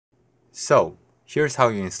So, here's how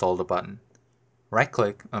you install the button.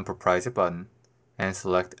 Right-click on Proprietary button and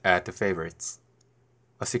select Add to Favorites.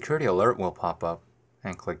 A security alert will pop up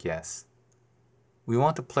and click Yes. We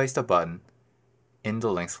want to place the button in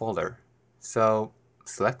the Links folder, so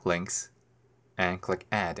select Links and click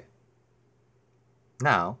Add.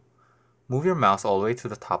 Now, move your mouse all the way to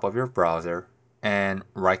the top of your browser and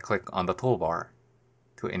right-click on the toolbar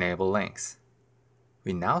to enable links.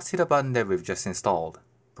 We now see the button that we've just installed,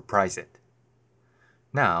 Proprietary.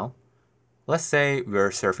 Now, let's say we're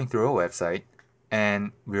surfing through a website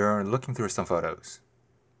and we're looking through some photos.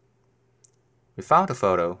 We found a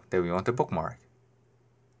photo that we want to bookmark.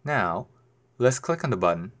 Now, let's click on the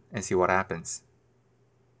button and see what happens.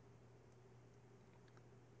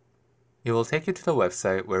 It will take you to the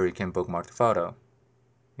website where you can bookmark the photo.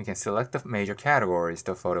 You can select the major categories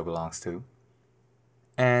the photo belongs to,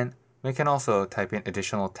 and we can also type in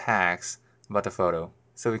additional tags about the photo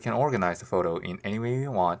so we can organize the photo in any way we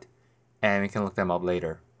want, and we can look them up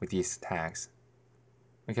later with these tags.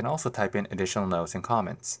 We can also type in additional notes and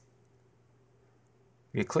comments.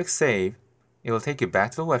 If you click Save, it will take you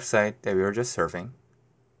back to the website that we were just surfing,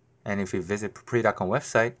 and if we visit Proprietary.com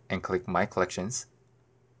website and click My Collections,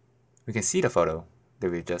 we can see the photo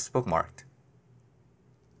that we just bookmarked.